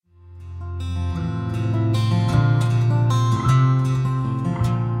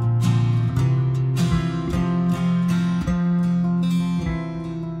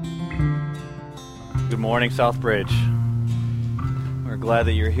morning, Southbridge. We're glad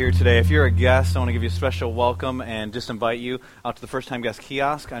that you're here today. If you're a guest, I want to give you a special welcome and just invite you out to the First Time Guest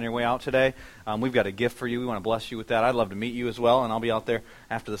Kiosk on your way out today. We've got a gift for you. We want to bless you with that. I'd love to meet you as well, and I'll be out there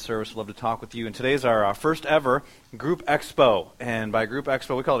after the service. I'd love to talk with you. And today's our first ever Group Expo. And by Group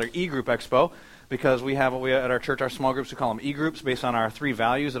Expo, we call it our E-Group Expo because we have at our church, our small groups, we call them E-Groups based on our three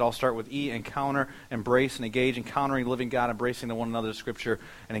values that all start with E: encounter, embrace, and engage. Encountering living God, embracing the one another's Scripture,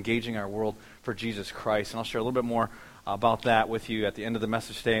 and engaging our world for Jesus Christ. And I'll share a little bit more about that with you at the end of the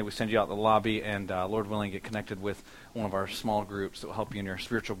message today. We send you out in the lobby, and Lord willing, get connected with one of our small groups that will help you in your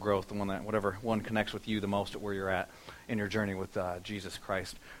spiritual growth, the one that whatever one connects with you the most at where you're at in your journey with Jesus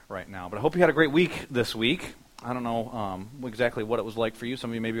Christ right now. But I hope you had a great week this week. I don't know exactly what it was like for you.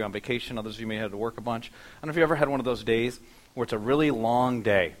 Some of you may be on vacation. Others of you may have to work a bunch. I don't know if you ever had one of those days where it's a really long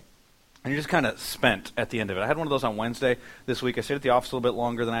day, and you're just kind of spent at the end of it. I had one of those on Wednesday this week. I stayed at the office a little bit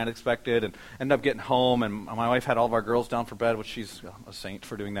longer than I had expected and ended up getting home, and my wife had all of our girls down for bed, which she's a saint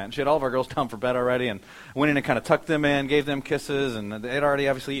for doing that. And she had all of our girls down for bed already, and went in and kind of tucked them in, gave them kisses, and they had already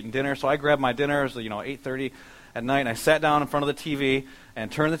obviously eaten dinner. So I grabbed my dinner. It was 8:30 at night, and I sat down in front of the TV and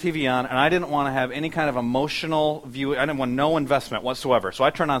turned the TV on, and I didn't want to have any kind of emotional view. I didn't want no investment whatsoever. So I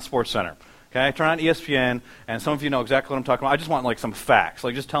turned on SportsCenter. Okay, I turn on ESPN, and some of you know exactly what I'm talking about. I just want some facts,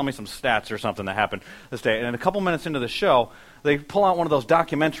 just tell me some stats or something that happened this day. And a couple minutes into the show, they pull out one of those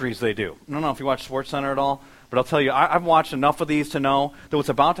documentaries they do. I don't know if you watch SportsCenter at all, but I'll tell you, I've watched enough of these to know that what's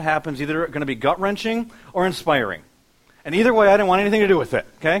about to happen is either going to be gut-wrenching or inspiring. And either way, I didn't want anything to do with it,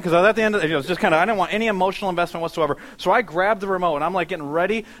 okay? Because at the end of it, was just I didn't want any emotional investment whatsoever. So I grabbed the remote, and I'm getting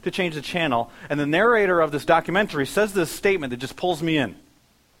ready to change the channel, and the narrator of this documentary says this statement that just pulls me in.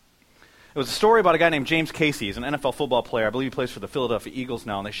 It was a story about a guy named James Casey. He's an NFL football player. I believe he plays for the Philadelphia Eagles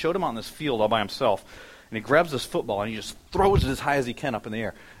now, and they showed him on this field all by himself, and he grabs this football, and he just throws it as high as he can up in the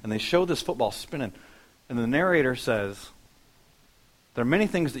air, and they show this football spinning, and the narrator says, there are many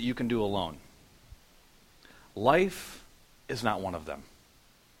things that you can do alone. Life is not one of them.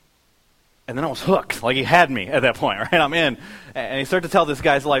 And then I was hooked. He had me at that point, right? I'm in. And he started to tell this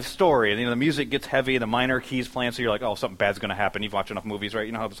guy's life story. And, the music gets heavy, the minor keys playing, so you're like, oh, something bad's going to happen. You've watched enough movies, right?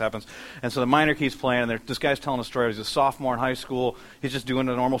 You know how this happens. And so the minor keys playing, and this guy's telling a story. He's a sophomore in high school. He's just doing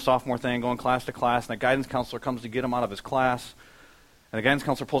the normal sophomore thing, going class to class, and the guidance counselor comes to get him out of his class. And the guidance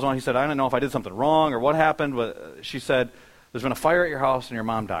counselor pulls on. He said, I don't know if I did something wrong or what happened, but she said, there's been a fire at your house and your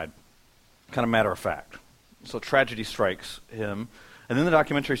mom died. Kind of matter of fact. So tragedy strikes him. And then the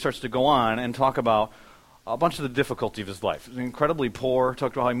documentary starts to go on and talk about a bunch of the difficulty of his life. He was incredibly poor.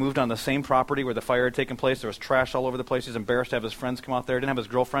 Talked about how he moved on the same property where the fire had taken place. There was trash all over the place. He was embarrassed to have his friends come out there. Didn't have his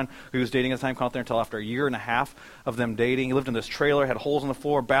girlfriend, who he was dating at the time, come out there until after a year and a half of them dating. He lived in this trailer, had holes in the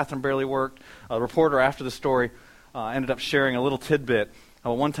floor, bathroom barely worked. A reporter after the story ended up sharing a little tidbit.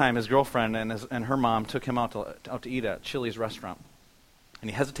 One time his girlfriend and her mom took him out to eat at Chili's restaurant. And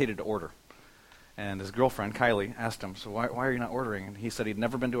he hesitated to order. And his girlfriend, Kylie, asked him, so why are you not ordering? And he said he'd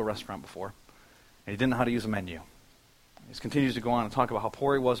never been to a restaurant before, and he didn't know how to use a menu. He continues to go on and talk about how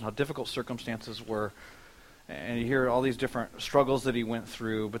poor he was and how difficult circumstances were. And you hear all these different struggles that he went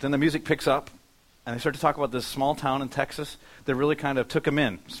through. But then the music picks up, and they start to talk about this small town in Texas that really kind of took him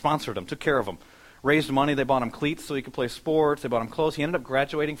in, sponsored him, took care of him, raised money. They bought him cleats so he could play sports. They bought him clothes. He ended up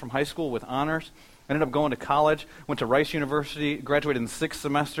graduating from high school with honors. Ended up going to college, went to Rice University, graduated in 6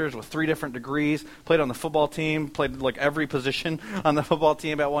 semesters with 3 different degrees, played on the football team, played every position on the football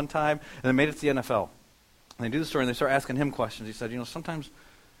team at one time, and then made it to the NFL. And they do the story, and they start asking him questions. He said, sometimes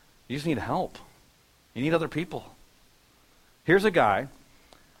you just need help. You need other people. Here's a guy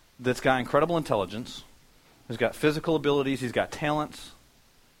that's got incredible intelligence, who's got physical abilities, he's got talents,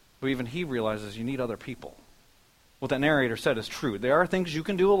 but even he realizes you need other people. What that narrator said is true. There are things you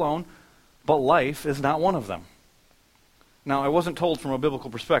can do alone, but life is not one of them. Now, I wasn't told from a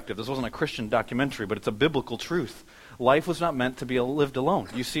biblical perspective. This wasn't a Christian documentary, but it's a biblical truth. Life was not meant to be lived alone.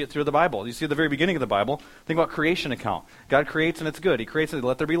 You see it through the Bible. You see at the very beginning of the Bible, think about creation account. God creates and it's good. He creates it,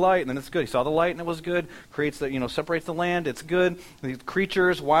 let there be light, and then it's good. He saw the light and it was good. Creates the, separates the land, it's good. The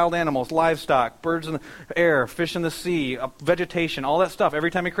creatures, wild animals, livestock, birds in the air, fish in the sea, vegetation, all that stuff.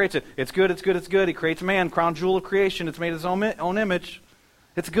 Every time he creates it, it's good, it's good, it's good. He creates man, crown jewel of creation. It's made his own image.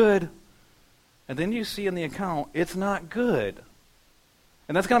 It's good. And then you see in the account, it's not good.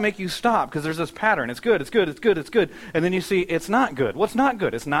 And that's going to make you stop because there's this pattern. It's good, it's good, it's good, it's good. And then you see, it's not good. What's not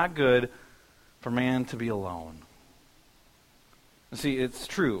good? It's not good for man to be alone. And see, it's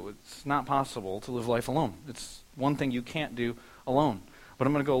true. It's not possible to live life alone. It's one thing you can't do alone. But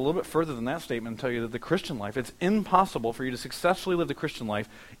I'm going to go a little bit further than that statement and tell you that the Christian life, it's impossible for you to successfully live the Christian life,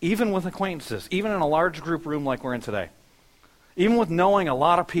 even with acquaintances, even in a large group room like we're in today. Even with knowing a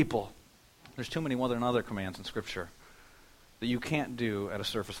lot of people. There's too many other commands in Scripture that you can't do at a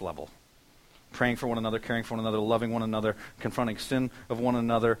surface level. Praying for one another, caring for one another, loving one another, confronting sin of one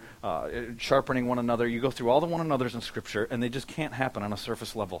another, sharpening one another. You go through all the one another's in Scripture, and they just can't happen on a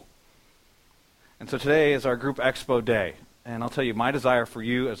surface level. And so today is our group expo day. And I'll tell you, my desire for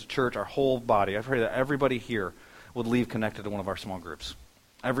you as a church, our whole body, I pray that everybody here would leave connected to one of our small groups.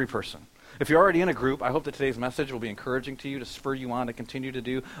 Every person. If you're already in a group, I hope that today's message will be encouraging to you, to spur you on to continue to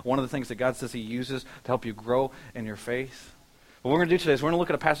do one of the things that God says He uses to help you grow in your faith. What we're going to do today is we're going to look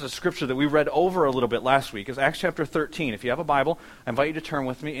at a passage of Scripture that we read over a little bit last week. It's Acts chapter 13. If you have a Bible, I invite you to turn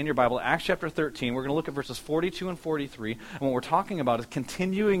with me in your Bible. Acts chapter 13. We're going to look at verses 42 and 43. And what we're talking about is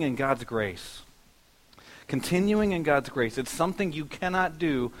continuing in God's grace. Continuing in God's grace. It's something you cannot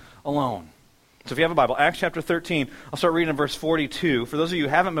do alone. So if you have a Bible, Acts chapter 13, I'll start reading in verse 42. For those of you who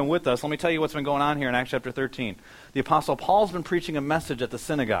haven't been with us, let me tell you what's been going on here in Acts chapter 13. The Apostle Paul's been preaching a message at the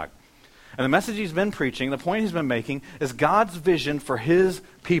synagogue. And the message he's been preaching, the point he's been making, is God's vision for His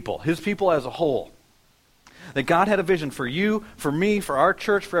people as a whole. That God had a vision for you, for me, for our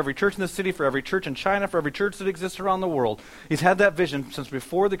church, for every church in this city, for every church in China, for every church that exists around the world. He's had that vision since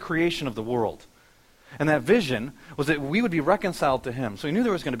before the creation of the world. And that vision was that we would be reconciled to Him. So He knew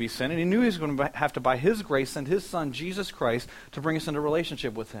there was going to be sin, and He knew He was going to have to, by His grace, send His Son, Jesus Christ, to bring us into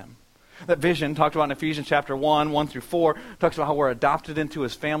relationship with Him. That vision, talked about in Ephesians chapter 1 through 4, talks about how we're adopted into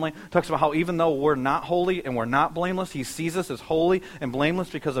His family, talks about how even though we're not holy and we're not blameless, He sees us as holy and blameless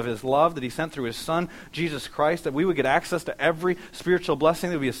because of His love that He sent through His Son, Jesus Christ, that we would get access to every spiritual blessing,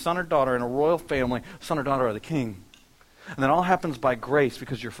 that we would be a son or daughter in a royal family, son or daughter of the King. And that all happens by grace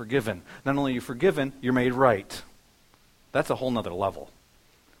because you're forgiven. Not only are you forgiven, you're made right. That's a whole nother level.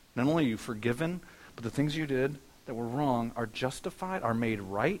 Not only are you forgiven, but the things you did that were wrong are justified, are made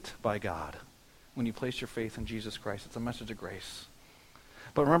right by God when you place your faith in Jesus Christ. It's a message of grace.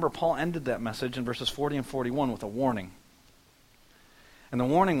 But remember, Paul ended that message in verses 40 and 41 with a warning. And the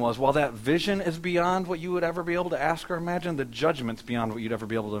warning was, while that vision is beyond what you would ever be able to ask or imagine, the judgment's beyond what you'd ever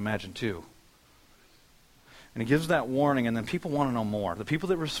be able to imagine too. And he gives that warning, and then people want to know more. The people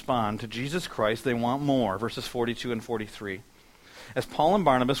that respond to Jesus Christ, they want more. Verses 42 and 43. As Paul and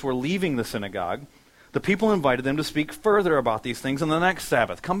Barnabas were leaving the synagogue, the people invited them to speak further about these things on the next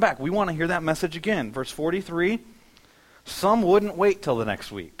Sabbath. Come back. We want to hear that message again. Verse 43, some wouldn't wait till the next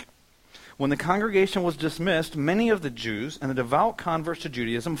week. When the congregation was dismissed, many of the Jews and the devout converts to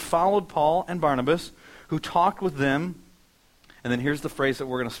Judaism followed Paul and Barnabas, who talked with them. And then here's the phrase that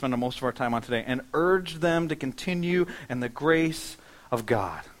we're going to spend most of our time on today, and urged them to continue in the grace of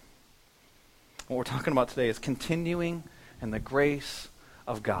God. What we're talking about today is continuing in the grace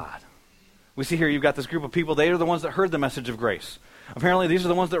of God. We see here you've got this group of people. They are the ones that heard the message of grace. Apparently these are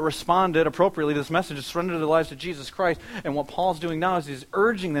the ones that responded appropriately to this message, to surrender their lives to Jesus Christ. And what Paul's doing now is he's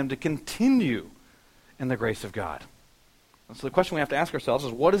urging them to continue in the grace of God. And so the question we have to ask ourselves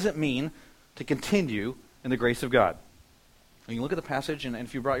is, what does it mean to continue in the grace of God? You can look at the passage, and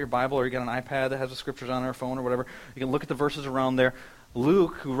if you brought your Bible or you got an iPad that has the scriptures on or phone or whatever, you can look at the verses around there.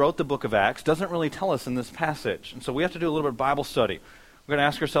 Luke, who wrote the book of Acts, doesn't really tell us in this passage. And so we have to do a little bit of Bible study. We're going to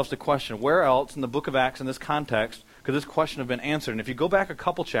ask ourselves the question, where else in the book of Acts, in this context, could this question have been answered? And if you go back a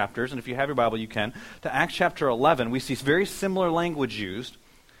couple chapters, and if you have your Bible, you can, to Acts chapter 11, we see very similar language used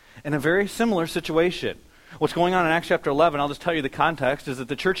in a very similar situation. What's going on in Acts chapter 11, I'll just tell you the context, is that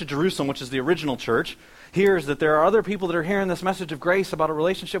the church of Jerusalem, which is the original church, hears that there are other people that are hearing this message of grace about a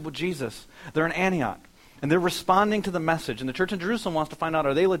relationship with Jesus. They're in Antioch, and they're responding to the message. And the church in Jerusalem wants to find out,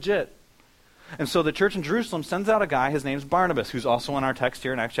 are they legit? And so the church in Jerusalem sends out a guy, his name's Barnabas, who's also in our text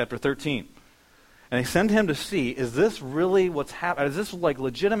here in Acts chapter 13. And they send him to see, is this really what's happening? Is this like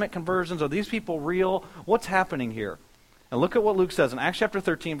legitimate conversions? Are these people real? What's happening here? And look at what Luke says in Acts chapter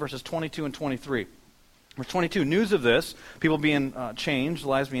 13, verses 22 and 23. Verse 22, news of this, people being changed,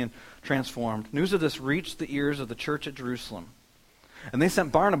 lives being transformed. News of this reached the ears of the church at Jerusalem. And they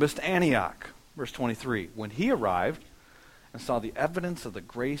sent Barnabas to Antioch. Verse 23, when he arrived and saw the evidence of the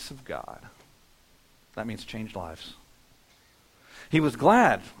grace of God. That means changed lives. He was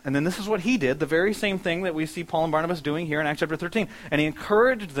glad. And then this is what he did, the very same thing that we see Paul and Barnabas doing here in Acts chapter 13. And he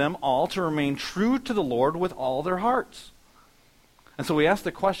encouraged them all to remain true to the Lord with all their hearts. And so we ask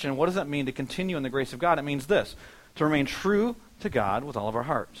the question, what does that mean to continue in the grace of God? It means this, to remain true to God with all of our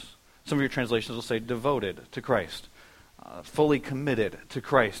hearts. Some of your translations will say devoted to Christ. Fully committed to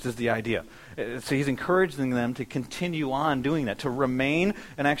Christ is the idea. So he's encouraging them to continue on doing that, to remain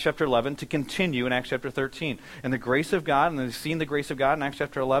in Acts chapter 11, to continue in Acts chapter 13. And the grace of God, and they've seen the grace of God in Acts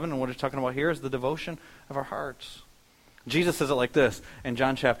chapter 11, and what he's talking about here is the devotion of our hearts. Jesus says it like this in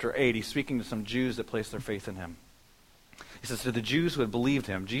John chapter 8. He's speaking to some Jews that place their faith in him. He says, to the Jews who had believed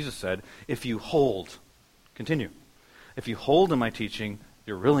him, Jesus said, if you hold to my teaching,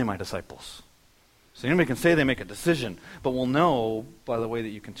 you're really my disciples. So anybody can say they make a decision, but we'll know by the way that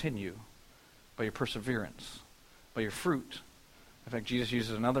you continue, by your perseverance, by your fruit. In fact, Jesus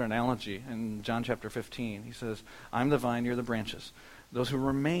uses another analogy in John chapter 15. He says, I'm the vine, you're the branches. Those who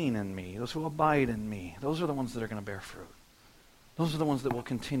remain in me, those who abide in me, those are the ones that are going to bear fruit. Those are the ones that will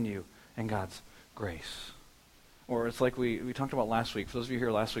continue in God's grace. Or it's like we talked about last week. For those of you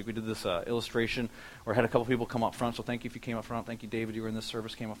here last week, we did this illustration where I had a couple people come up front. So thank you if you came up front. Thank you, David, you were in this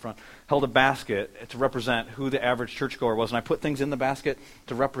service, came up front. Held a basket to represent who the average churchgoer was. And I put things in the basket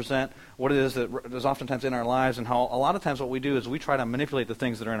to represent what it is that is oftentimes in our lives, and how a lot of times what we do is we try to manipulate the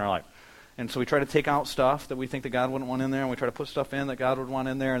things that are in our life. And so we try to take out stuff that we think that God wouldn't want in there, and we try to put stuff in that God would want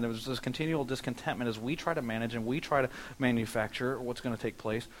in there, and there was this continual discontentment as we try to manage and we try to manufacture what's going to take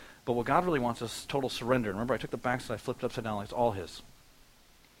place. But what God really wants is total surrender. Remember, I took the basket, I flipped it upside down, like it's all His.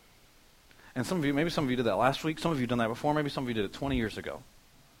 And maybe some of you did that last week, some of you done that before, maybe some of you did it 20 years ago.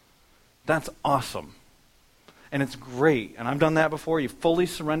 That's awesome. And it's great. And I've done that before. You fully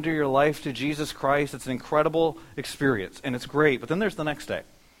surrender your life to Jesus Christ. It's an incredible experience, and it's great. But then there's the next day,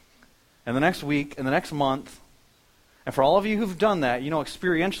 and the next week, and the next month. And for all of you who've done that, you know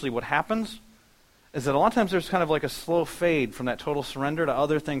experientially what happens is that a lot of times there's kind of like a slow fade from that total surrender to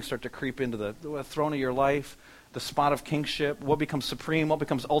other things start to creep into the throne of your life, the spot of kingship, what becomes supreme, what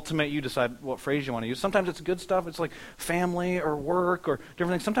becomes ultimate. You decide what phrase you want to use. Sometimes it's good stuff. It's like family or work or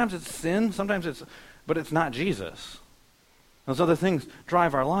different things. Sometimes it's sin. But it's not Jesus. Those other things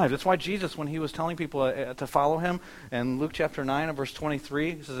drive our lives. That's why Jesus, when he was telling people to follow him, in Luke chapter 9 and verse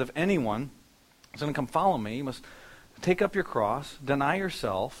 23, he says, if anyone is going to come follow me, you must take up your cross, deny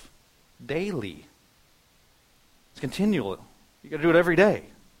yourself daily. It's continual. You got to do it every day.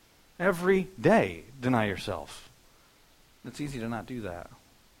 Every day, deny yourself. It's easy to not do that.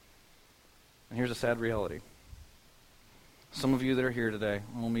 And here's a sad reality. Some of you that are here today,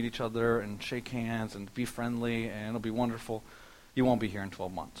 we'll meet each other and shake hands and be friendly, and it'll be wonderful. You won't be here in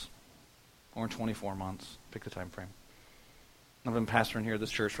 12 months or in 24 months. Pick the time frame. I've been pastoring here at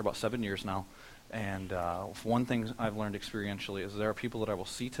this church for about 7 years now, and one thing I've learned experientially is there are people that I will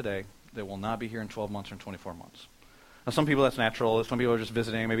see today that will not be here in 12 months or in 24 months. Now, some people, that's natural. Some people are just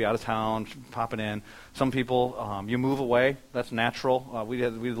visiting, maybe out of town, popping in. Some people, you move away. That's natural. We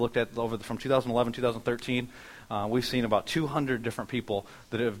looked at from 2011, 2013. We've seen about 200 different people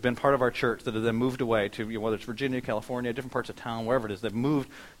that have been part of our church that have then moved away to, whether it's Virginia, California, different parts of town, wherever it is. They've moved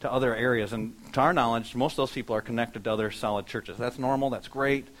to other areas. And to our knowledge, most of those people are connected to other solid churches. That's normal. That's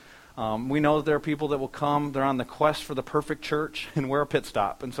great. We know that there are people that will come. They're on the quest for the perfect church, and we're a pit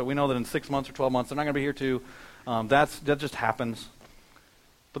stop. And so we know that in 6 months or 12 months, they're not going to be here too. That just happens.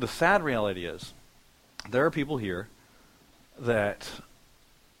 But the sad reality is there are people here that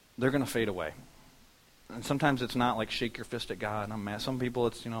they're going to fade away. And sometimes it's not like shake your fist at God and I'm mad. Some people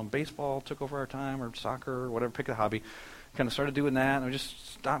it's, baseball took over our time, or soccer, or whatever, pick a hobby. Kind of started doing that, and we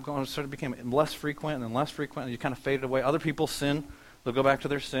just stopped going. It became less frequent and then less frequent, and you kind of faded away. Other people sin. They'll go back to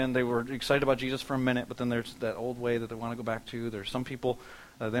their sin. They were excited about Jesus for a minute, but then there's that old way that they want to go back to. There's some people,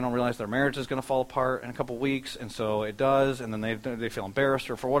 they don't realize their marriage is going to fall apart in a couple weeks, and so it does, and then they feel embarrassed,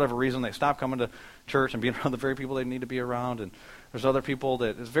 or for whatever reason, they stop coming to church and being around the very people they need to be around. And there's other people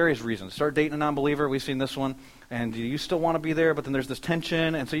that, there's various reasons. Start dating a non-believer. We've seen this one, and you still want to be there, but then there's this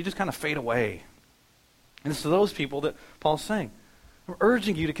tension, and so you just kind of fade away. And it's to those people that Paul's saying, I'm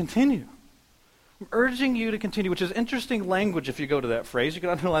urging you to continue. I'm urging you to continue, which is interesting language if you go to that phrase. You can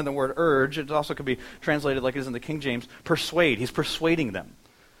underline the word urge. It also could be translated like it is in the King James, persuade. He's persuading them.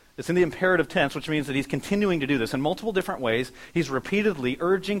 It's in the imperative tense, which means that he's continuing to do this in multiple different ways. He's repeatedly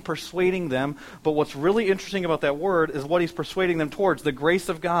urging, persuading them. But what's really interesting about that word is what he's persuading them towards, the grace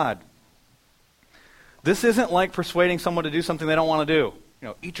of God. This isn't like persuading someone to do something they don't want to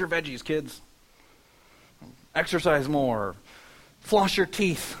do. Eat your veggies, kids. Exercise more. Floss your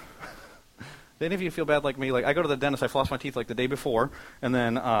teeth. Do any of you feel bad like me? Like, I go to the dentist, I floss my teeth like the day before, and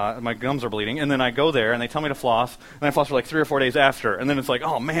then my gums are bleeding, and then I go there, and they tell me to floss, and I floss for like 3 or 4 days after, and then it's like,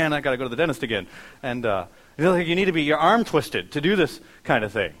 oh man, I got to go to the dentist again. And you need to be your arm twisted to do this kind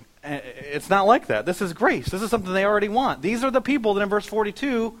of thing. And it's not like that. This is grace. This is something they already want. These are the people that in verse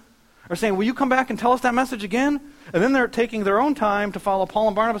 42 are saying, will you come back and tell us that message again? And then they're taking their own time to follow Paul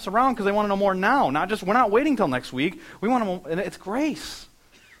and Barnabas around because they want to know more now. We're not waiting till next week. We want to, and it's grace.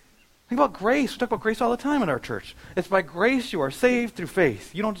 Think about grace. We talk about grace all the time in our church. It's by grace you are saved through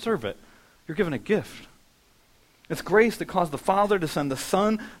faith. You don't deserve it. You're given a gift. It's grace that caused the Father to send the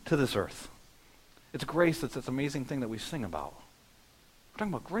Son to this earth. It's grace that's this amazing thing that we sing about. We're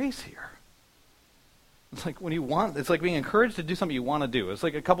talking about grace here. It's like it's like being encouraged to do something you want to do. It's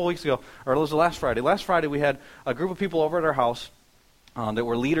like a couple weeks ago, or it was last Friday. Last Friday we had a group of people over at our house that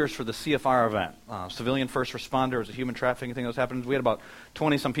were leaders for the CFR event. Civilian first responder, it was a human trafficking thing that was happening. We had about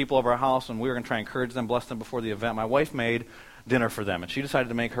 20-some people over our house, and we were going to try and encourage them, bless them before the event. My wife made dinner for them, and she decided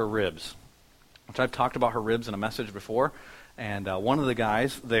to make her ribs, which I've talked about her ribs in a message before. And one of the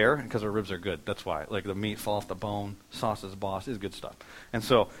guys there, because her ribs are good, that's why. Like the meat fall off the bone, sauce is boss, is good stuff. And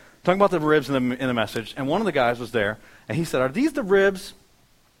so, talking about the ribs in the message, and one of the guys was there, and he said, "Are these the ribs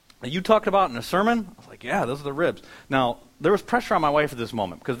that you talked about in a sermon?" I was like, "Yeah, those are the ribs." Now, there was pressure on my wife at this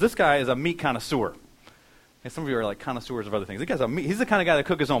moment, because this guy is a meat connoisseur. And some of you are like connoisseurs of other things. He's the kind of guy that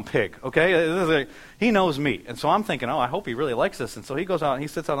cook his own pig, okay? He knows meat. And so I'm thinking, I hope he really likes this. And so he goes out and he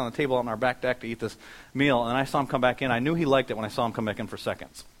sits out on the table on our back deck to eat this meal. And I saw him come back in. I knew he liked it when I saw him come back in for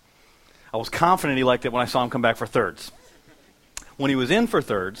seconds. I was confident he liked it when I saw him come back for thirds. When he was in for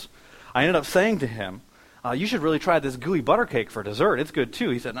thirds, I ended up saying to him, "You should really try this gooey butter cake for dessert. It's good too."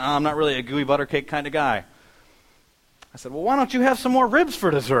 He said, "No, I'm not really a gooey butter cake kind of guy." I said, "Well, why don't you have some more ribs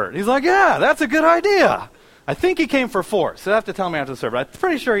for dessert?" He's like, "Yeah, that's a good idea." I think he came for force. He'll have to tell me after the service. I'm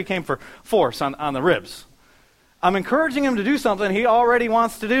pretty sure he came for force on the ribs. I'm encouraging him to do something he already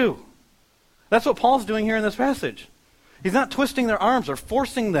wants to do. That's what Paul's doing here in this passage. He's not twisting their arms or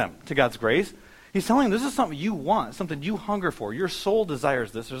forcing them to God's grace. He's telling them this is something you want, something you hunger for. Your soul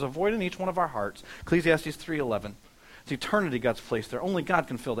desires this. There's a void in each one of our hearts. Ecclesiastes 3:11. It's eternity God's placed there. Only God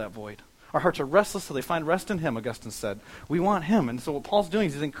can fill that void. Our hearts are restless, so they find rest in Him, Augustine said. We want Him. And so what Paul's doing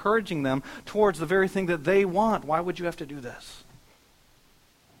is he's encouraging them towards the very thing that they want. Why would you have to do this?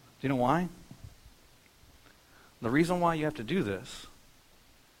 Do you know why? The reason why you have to do this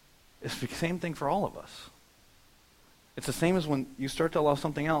is the same thing for all of us. It's the same as when you start to allow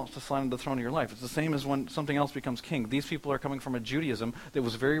something else to slide into the throne of your life. It's the same as when something else becomes king. These people are coming from a Judaism that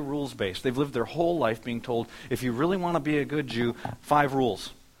was very rules-based. They've lived their whole life being told, if you really want to be a good Jew, 5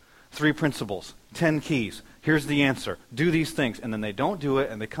 rules. 3 principles, 10 keys. Here's the answer. Do these things. And then they don't do it,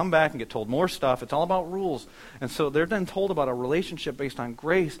 and they come back and get told more stuff. It's all about rules. And so they're then told about a relationship based on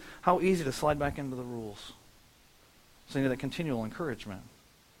grace. How easy to slide back into the rules. So you need that continual encouragement.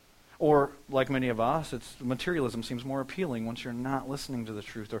 Or, like many of us, materialism seems more appealing once you're not listening to the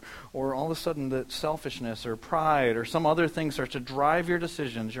truth. Or all of a sudden that selfishness or pride or some other thing starts to drive your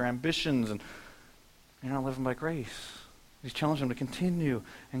decisions, your ambitions, and you're not living by grace. He's challenging them to continue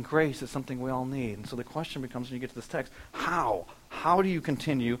in grace. It's something we all need. And so the question becomes when you get to this text, how? How do you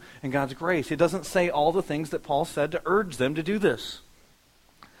continue in God's grace? It doesn't say all the things that Paul said to urge them to do this.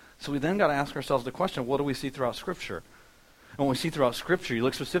 So we then got to ask ourselves the question, what do we see throughout Scripture? And when we see throughout Scripture, you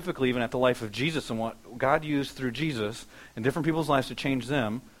look specifically even at the life of Jesus and what God used through Jesus in different people's lives to change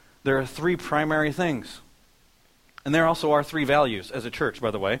them, there are 3 primary things. And there also are 3 values as a church,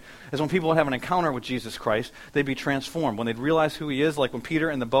 by the way, is when people would have an encounter with Jesus Christ, they'd be transformed. When they'd realize who He is, like when Peter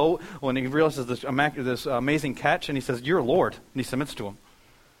in the boat, when he realizes this amazing catch, and he says, "You're Lord," and he submits to Him.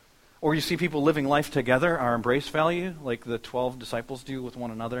 Or you see people living life together, our embrace value, like the 12 disciples do with one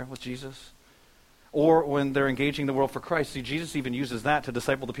another, with Jesus. Or when they're engaging the world for Christ. See, Jesus even uses that to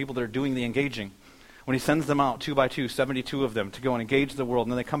disciple the people that are doing the engaging. When He sends them out 2 by 2, 72 of them, to go and engage the world,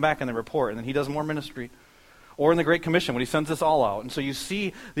 and then they come back and they report, and then He does more ministry. Or in the Great Commission, when He sends us all out. And so you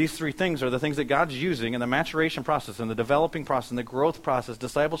see these 3 things are the things that God's using in the maturation process, in the developing process, in the growth process,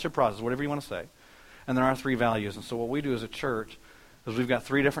 discipleship process, whatever you want to say. And there are 3 values. And so what we do as a church is we've got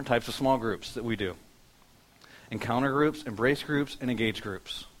 3 different types of small groups that we do. Encounter groups, embrace groups, and engage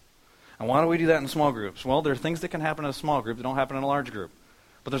groups. And why do we do that in small groups? Well, there are things that can happen in a small group that don't happen in a large group.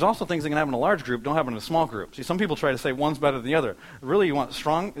 But there's also things that can happen in a large group don't happen in a small group. See, some people try to say one's better than the other. Really, you want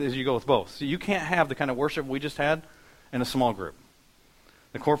strong is you go with both. So you can't have the kind of worship we just had in a small group.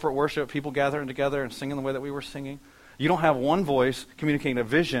 The corporate worship, people gathering together and singing the way that we were singing. You don't have one voice communicating a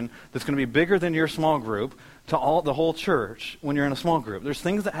vision that's going to be bigger than your small group to the whole church when you're in a small group. There's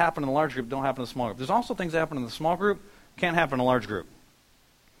things that happen in a large group that don't happen in a small group. There's also things that happen in the small group can't happen in a large group.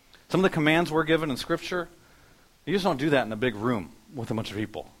 Some of the commands we're given in Scripture, you just don't do that in a big room with a bunch of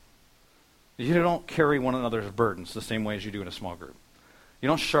people. You don't carry one another's burdens the same way as you do in a small group. You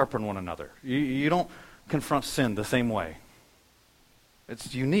don't sharpen one another. You don't confront sin the same way.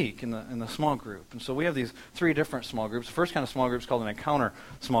 It's unique in the small group. And so we have these 3 different small groups. The first kind of small group is called an encounter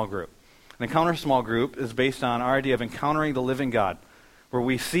small group. An encounter small group is based on our idea of encountering the living God, where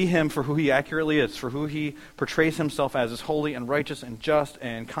we see Him for who He accurately is, for who He portrays Himself as holy and righteous and just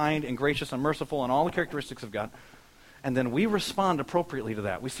and kind and gracious and merciful and all the characteristics of God. And then we respond appropriately to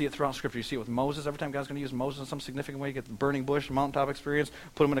that. We see it throughout Scripture. You see it with Moses. Every time God's going to use Moses in some significant way, you get the burning bush, mountaintop experience,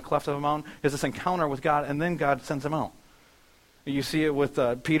 put him in a cleft of a mountain. There's this encounter with God, and then God sends him out. You see it with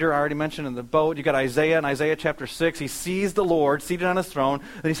Peter, I already mentioned, in the boat. You got Isaiah in Isaiah chapter 6. He sees the Lord seated on his throne,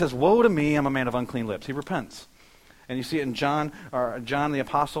 and he says, "Woe to me, I'm a man of unclean lips." He repents. And you see it in John the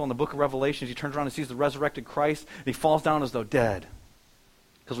Apostle in the book of Revelations. He turns around and sees the resurrected Christ, and he falls down as though dead.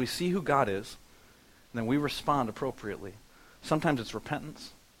 Because we see who God is, and then we respond appropriately. Sometimes it's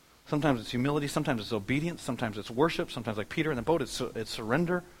repentance. Sometimes it's humility. Sometimes it's obedience. Sometimes it's worship. Sometimes, like Peter in the boat, it's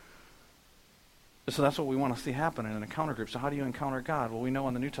surrender. So that's what we want to see happen in an encounter group. So how do you encounter God? Well, we know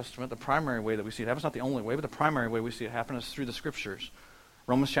in the New Testament the primary way that we see it happen, it's not the only way, but the primary way we see it happen is through the Scriptures.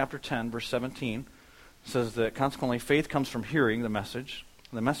 Romans chapter 10, verse 17 says that consequently faith comes from hearing the message,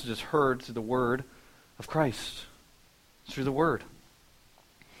 and the message is heard through the word of Christ. It's through the word.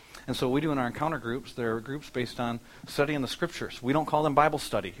 And so what we do in our encounter groups, they're groups based on studying the Scriptures. We don't call them Bible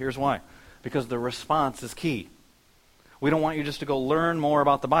study. Here's why. Because the response is key. We don't want you just to go learn more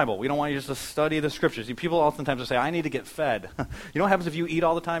about the Bible. We don't want you just to study the Scriptures. People oftentimes will say, I need to get fed. You know what happens if you eat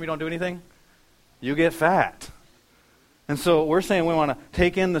all the time, you don't do anything? You get fat. And so we're saying we want to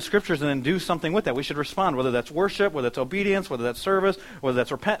take in the Scriptures and then do something with that. We should respond, whether that's worship, whether that's obedience, whether that's service, whether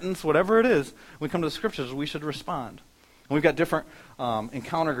that's repentance, whatever it is. When we come to the Scriptures, we should respond. And we've got different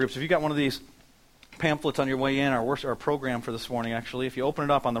encounter groups. If you got one of these pamphlets on your way in, our program for this morning, actually, if you open it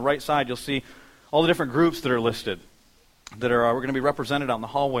up on the right side, you'll see all the different groups that are listed. That are we're going to be represented out in the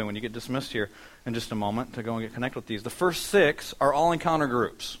hallway when you get dismissed here in just a moment to go and get connected with these. The first 6 are all encounter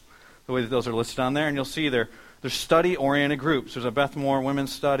groups, the way that those are listed on there, and you'll see they're study-oriented groups. There's a Beth Moore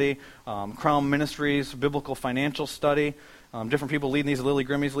Women's Study, Crown Ministries, Biblical Financial Study, different people leading these. Lily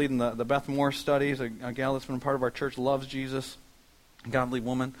Grimmie's leading the Beth Moore studies, a gal that's been part of our church, loves Jesus, godly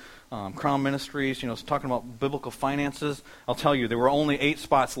woman. Crown Ministries, talking about biblical finances. I'll tell you, there were only 8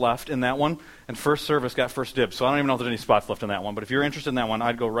 spots left in that one, and First Service got first dibs. So I don't even know if there's any spots left in that one, but if you're interested in that one,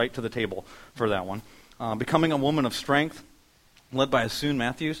 I'd go right to the table for that one. Becoming a Woman of Strength, led by Assoon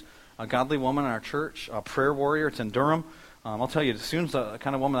Matthews, a godly woman in our church, a prayer warrior. It's in Durham. I'll tell you, Assoon's the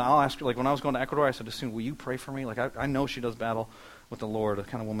kind of woman that I'll ask her, like when I was going to Ecuador, I said, Assoon, will you pray for me? Like I know she does battle with the Lord, the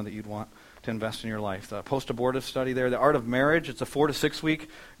kind of woman that you'd want to invest in your life. The post-abortive study there, the Art of Marriage, it's a 4 to 6 week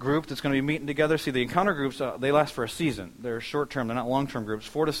group that's going to be meeting together. See, the encounter groups, they last for a season. They're short-term, they're not long-term groups.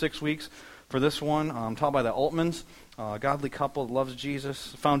 4 to 6 weeks for this one, taught by the Altmans, a godly couple that loves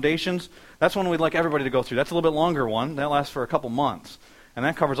Jesus. Foundations, that's one we'd like everybody to go through. That's a little bit longer one. That lasts for a couple months. And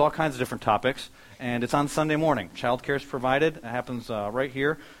that covers all kinds of different topics. And it's on Sunday morning. Child care is provided. It happens right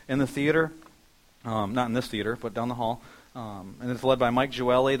here in the theater. Not in this theater, but down the hall. And it's led by Mike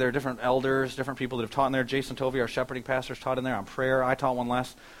Joelle. There are different elders, different people that have taught in there. Jason Tovey, our shepherding pastor, taught in there on prayer. I taught one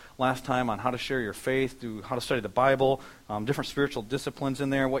last time on how to share your faith, how to study the Bible, different spiritual disciplines in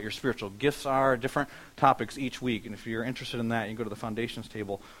there, what your spiritual gifts are, different topics each week. And if you're interested in that, you can go to the foundations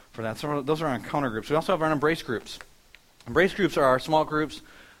table for that. So those are our encounter groups. We also have our embrace groups. Embrace groups are our small groups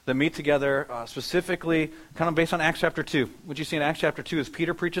that meet together specifically kind of based on Acts chapter 2. What you see in Acts chapter 2 is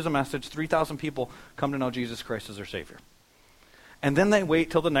Peter preaches a message, 3,000 people come to know Jesus Christ as their Savior. And then they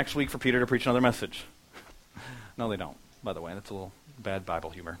wait till the next week for Peter to preach another message. No, they don't, by the way. That's a little bad Bible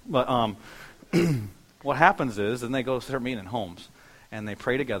humor. But what happens is, then they go start meeting in homes, and they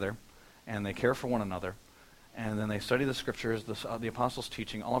pray together, and they care for one another, and then they study the Scriptures, the Apostles'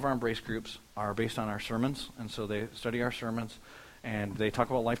 teaching. All of our embrace groups are based on our sermons, and so they study our sermons, and they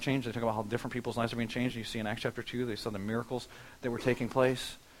talk about life change. They talk about how different people's lives are being changed. You see in Acts chapter 2, they saw the miracles that were taking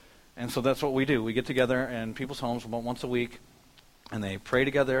place. And so that's what we do. We get together in people's homes about once a week, and they pray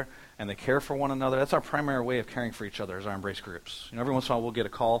together, and they care for one another. That's our primary way of caring for each other, is our embrace groups. Every once in a while we'll get a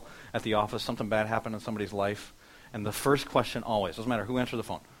call at the office, something bad happened in somebody's life, and the first question always, doesn't matter who answers the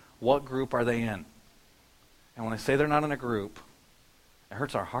phone, what group are they in? And when I say they're not in a group, it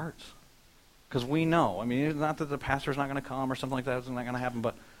hurts our hearts. Because we know, I mean, it's not that the pastor's not going to come or something like that, it's not going to happen,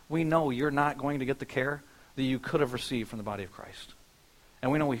 but we know you're not going to get the care that you could have received from the body of Christ.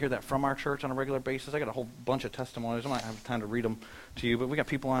 And we know we hear that from our church on a regular basis. I got a whole bunch of testimonies. I might have time to read them to you, but we got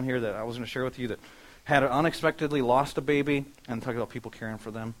people on here that I was going to share with you that had unexpectedly lost a baby, and talk about people caring for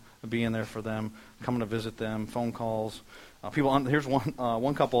them, being there for them, coming to visit them, phone calls. Here's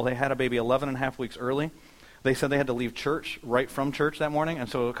one couple, they had a baby 11 and a half weeks early. They said they had to leave church right from church that morning, and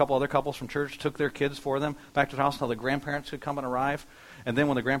so a couple other couples from church took their kids for them back to the house until the grandparents could come and arrive. And then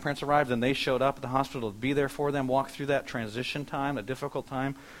when the grandparents arrived, then they showed up at the hospital to be there for them, walk through that transition time, a difficult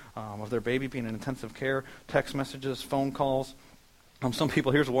time of their baby being in intensive care, text messages, phone calls. Some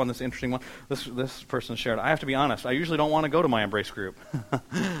people, here's one that's an interesting one. This person shared, I have to be honest, I usually don't want to go to my embrace group.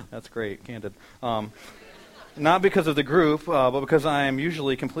 That's great, candid. Not because of the group, but because I am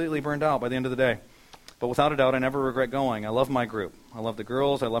usually completely burned out by the end of the day. But without a doubt, I never regret going. I love my group. I love the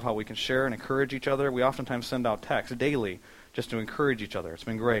girls. I love how we can share and encourage each other. We oftentimes send out texts daily, just to encourage each other. It's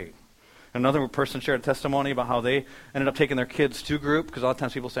been great. Another person shared a testimony about how they ended up taking their kids to group, because a lot of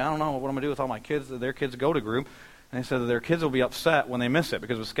times people say, I don't know what I'm going to do with all my kids. Their kids go to group. And they said that their kids will be upset when they miss it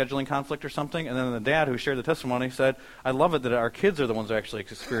because of a scheduling conflict or something. And then the dad who shared the testimony said, I love it that our kids are the ones who are actually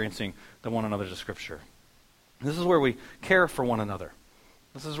experiencing the one another's of Scripture. This is where we care for one another.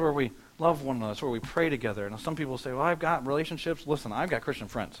 This is where we love one another. It's where we pray together. And some people say, well, I've got relationships. Listen, I've got Christian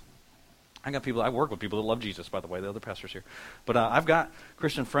friends. I work with people that love Jesus, by the way, the other pastors here. But I've got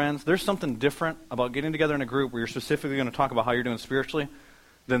Christian friends. There's something different about getting together in a group where you're specifically going to talk about how you're doing spiritually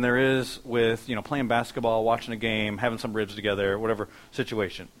than there is with, playing basketball, watching a game, having some ribs together, whatever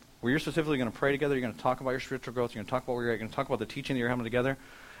situation. Where you're specifically going to pray together, you're going to talk about your spiritual growth, you're going to talk about where you're at, you're going to talk about the teaching that you're having together.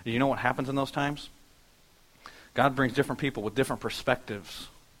 And you know what happens in those times? God brings different people with different perspectives.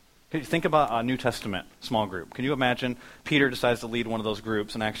 Think about a New Testament small group. Can you imagine Peter decides to lead one of those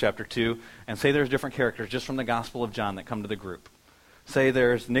groups in Acts chapter 2, and say there's different characters just from the Gospel of John that come to the group. Say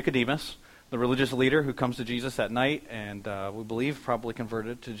there's Nicodemus, the religious leader who comes to Jesus at night, and we believe probably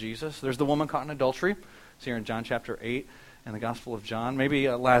converted to Jesus. There's the woman caught in adultery. It's here in John chapter 8 and the Gospel of John. Maybe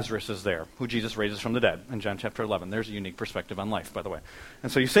Lazarus is there, who Jesus raises from the dead in John chapter 11. There's a unique perspective on life, by the way.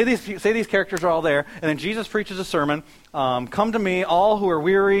 And so you say these characters are all there, and then Jesus preaches a sermon, come to me, all who are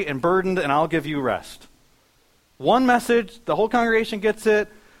weary and burdened, and I'll give you rest. One message, the whole congregation gets it.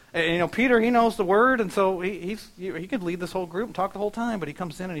 And, Peter, he knows the word, and so he could lead this whole group and talk the whole time, but he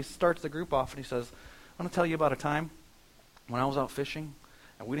comes in and he starts the group off, and he says, I want to tell you about a time when I was out fishing,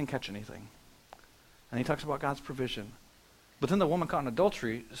 and we didn't catch anything. And he talks about God's provision. But then the woman caught in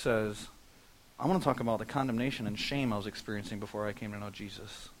adultery says, I want to talk about the condemnation and shame I was experiencing before I came to know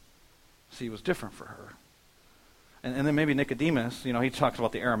Jesus. See, it was different for her. And then maybe Nicodemus, he talks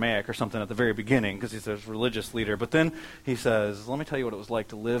about the Aramaic or something at the very beginning because he's a religious leader. But then he says, let me tell you what it was like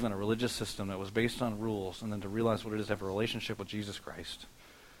to live in a religious system that was based on rules and then to realize what it is to have a relationship with Jesus Christ.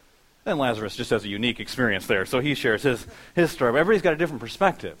 And Lazarus just has a unique experience there, so he shares his story. But everybody's got a different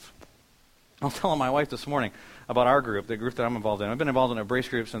perspective. I was telling my wife this morning about our group, the group that I'm involved in. I've been involved in a Embrace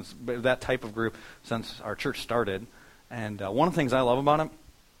group that type of group since our church started. And one of the things I love about it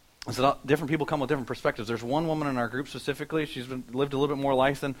is that different people come with different perspectives. There's one woman in our group specifically. She's lived a little bit more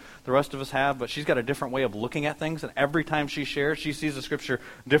life than the rest of us have, but she's got a different way of looking at things. And every time she shares, she sees the Scripture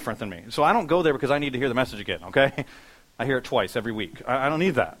different than me. So I don't go there because I need to hear the message again, okay? I hear it twice every week. I don't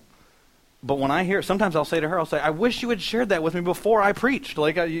need that. But when I hear it, sometimes I'll say to her, I wish you had shared that with me before I preached.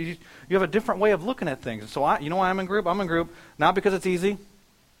 Like, you have a different way of looking at things. So why I'm in group? I'm in group not because it's easy.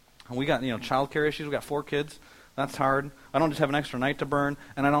 We got, child care issues. We got 4 kids. That's hard. I don't just have an extra night to burn,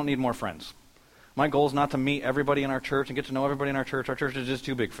 and I don't need more friends. My goal is not to meet everybody in our church and get to know everybody in our church. Our church is just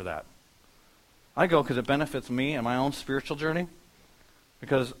too big for that. I go because it benefits me and my own spiritual journey.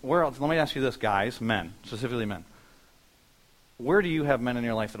 Because where else? Let me ask you this, guys, men, specifically men. Where do you have men in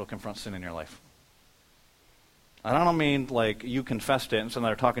your life that will confront sin in your life? I don't mean like you confessed it and so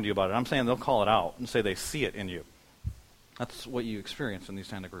they're talking to you about it. I'm saying they'll call it out and say they see it in you. That's what you experience in these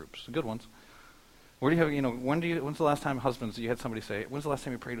kind of groups, the good ones. Where do you have, when's the last time, husbands, you had somebody say, when's the last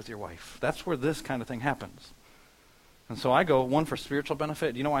time you prayed with your wife? That's where this kind of thing happens. And so I go, one, for spiritual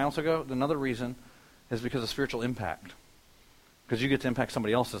benefit. You know why I also go? Another reason is because of spiritual impact. Because you get to impact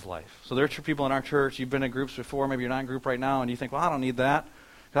somebody else's life. So there are people in our church, you've been in groups before, maybe you're not in group right now, and you think, well, I don't need that.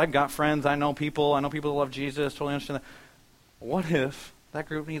 I've got friends, I know people that love Jesus, totally understand that. What if that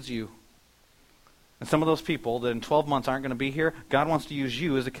group needs you? And some of those people that in 12 months aren't going to be here, God wants to use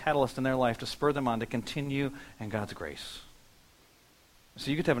you as a catalyst in their life to spur them on to continue in God's grace. So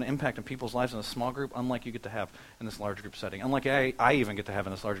you get to have an impact in people's lives in a small group, unlike you get to have in this large group setting. Unlike I even get to have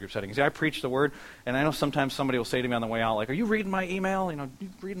in this large group setting. See, I preach the word, and I know sometimes somebody will say to me on the way out, like, are you reading my email? You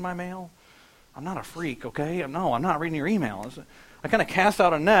reading my mail? I'm not a freak, okay? No, I'm not reading your email. I kind of cast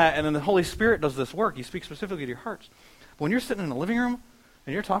out a net, and then the Holy Spirit does this work. He speaks specifically to your hearts. But when you're sitting in the living room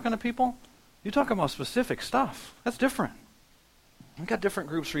and you're talking to people, you're talking about specific stuff. That's different. We've got different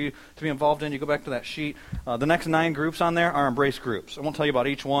groups for you to be involved in. You go back to that sheet. The next 9 groups on there are Embrace groups. I won't tell you about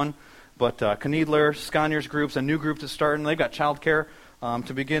each one, but Kneedler, Sconiers groups, a new group that's starting. They've got child care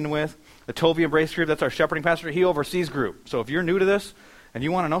to begin with. The Tovey Embrace group, that's our shepherding pastor. He oversees group. So if you're new to this and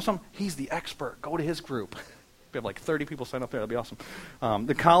you want to know something, he's the expert. Go to his group. We have like 30 people sign up there. That'd be awesome.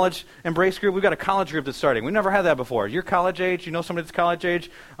 The college Embrace group, we've got a college group that's starting. We've never had that before. You're college age, you know somebody that's college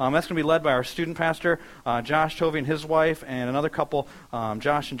age. That's going to be led by our student pastor, Josh Tovey and his wife, and another couple,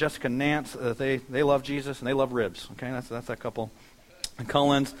 Josh and Jessica Nance. They love Jesus and they love ribs. Okay, that's that couple. And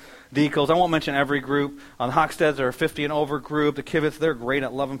Cullens, Decals. I won't mention every group. The Hocksteads are a 50 and over group. The Kivets, they're great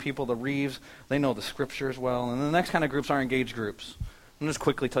at loving people. The Reeves, they know the scripture as well. And the next kind of groups are engaged groups. I'll just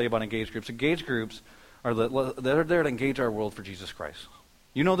quickly tell you about engaged groups. Engaged groups are they're there to engage our world for Jesus Christ.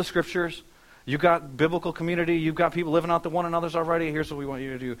 You know the scriptures. You've got biblical community. You've got people living out to one another's already. Here's what we want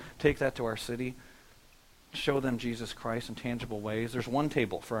you to do. Take that to our city. Show them Jesus Christ in tangible ways. There's one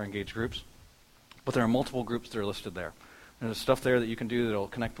table for our engaged groups, but there are multiple groups that are listed there. There's stuff there that you can do that will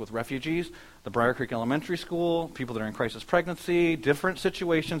connect with refugees, the Briar Creek Elementary School, people that are in crisis pregnancy, different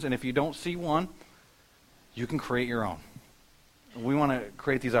situations, and if you don't see one, you can create your own. We want to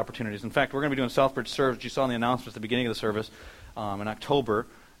create these opportunities. In fact, we're going to be doing Southbridge Serves. You saw in the announcements at the beginning of the service in October.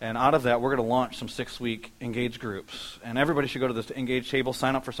 And out of that, we're going to launch some 6-week engaged groups. And everybody should go to this engaged table,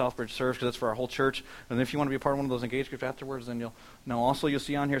 sign up for Southbridge Serves, because it's for our whole church. And if you want to be a part of one of those engaged groups afterwards, then you'll know. Also, you'll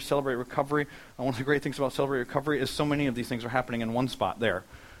see on here Celebrate Recovery. One of the great things about Celebrate Recovery is so many of these things are happening in one spot there.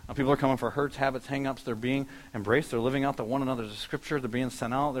 People are coming for hurts, habits, hang-ups. They're being embraced. They're living out to one another's scripture. They're being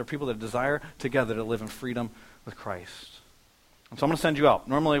sent out. There are people that desire together to live in freedom with Christ. And so I'm going to send you out.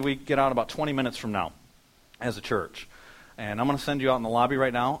 Normally, we get out about 20 minutes from now as a church. And I'm going to send you out in the lobby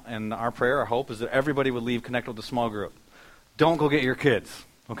right now, and our prayer, our hope, is that everybody would leave connected with the small group. Don't go get your kids,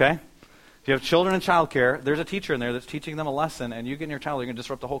 okay? If you have children in childcare, there's a teacher in there that's teaching them a lesson, and you get in your child, you're going to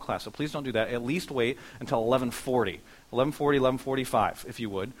disrupt the whole class. So please don't do that. At least wait until 11:40, 11:45, if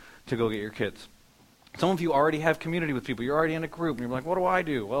you would, to go get your kids. Some of you already have community with people. You're already in a group, and you're like, what do I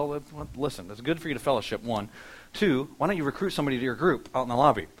do? Well, listen, it's good for you to fellowship, one. Two, why don't you recruit somebody to your group out in the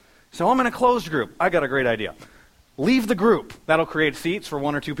lobby? So I'm in a closed group. I got a great idea. Leave the group. That'll create seats for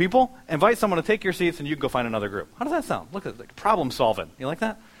 1 or 2 people. Invite someone to take your seats, and you can go find another group. How does that sound? Look at it. Problem solving. You like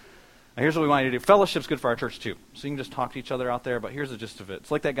that? Now, here's what we want you to do. Fellowship's good for our church, too. So you can just talk to each other out there, but here's the gist of it.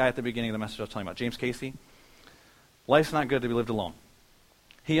 It's like that guy at the beginning of the message I was telling you about, James Casey. Life's not good to be lived alone.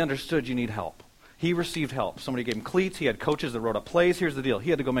 He understood you need help. He received help. Somebody gave him cleats. He had coaches that wrote up plays. Here's the deal. He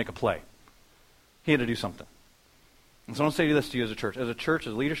had to go make a play. He had to do something. And so I want to say this to you as a church. As a church,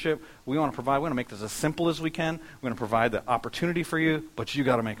 as leadership, we want to make this as simple as we can. We're going to provide the opportunity for you, but you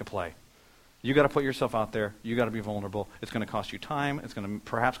got to make a play. You got to put yourself out there. You got to be vulnerable. It's going to cost you time. It's going to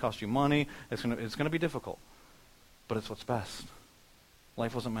perhaps cost you money. It's going to be difficult. But it's what's best.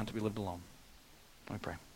 Life wasn't meant to be lived alone. Let me pray.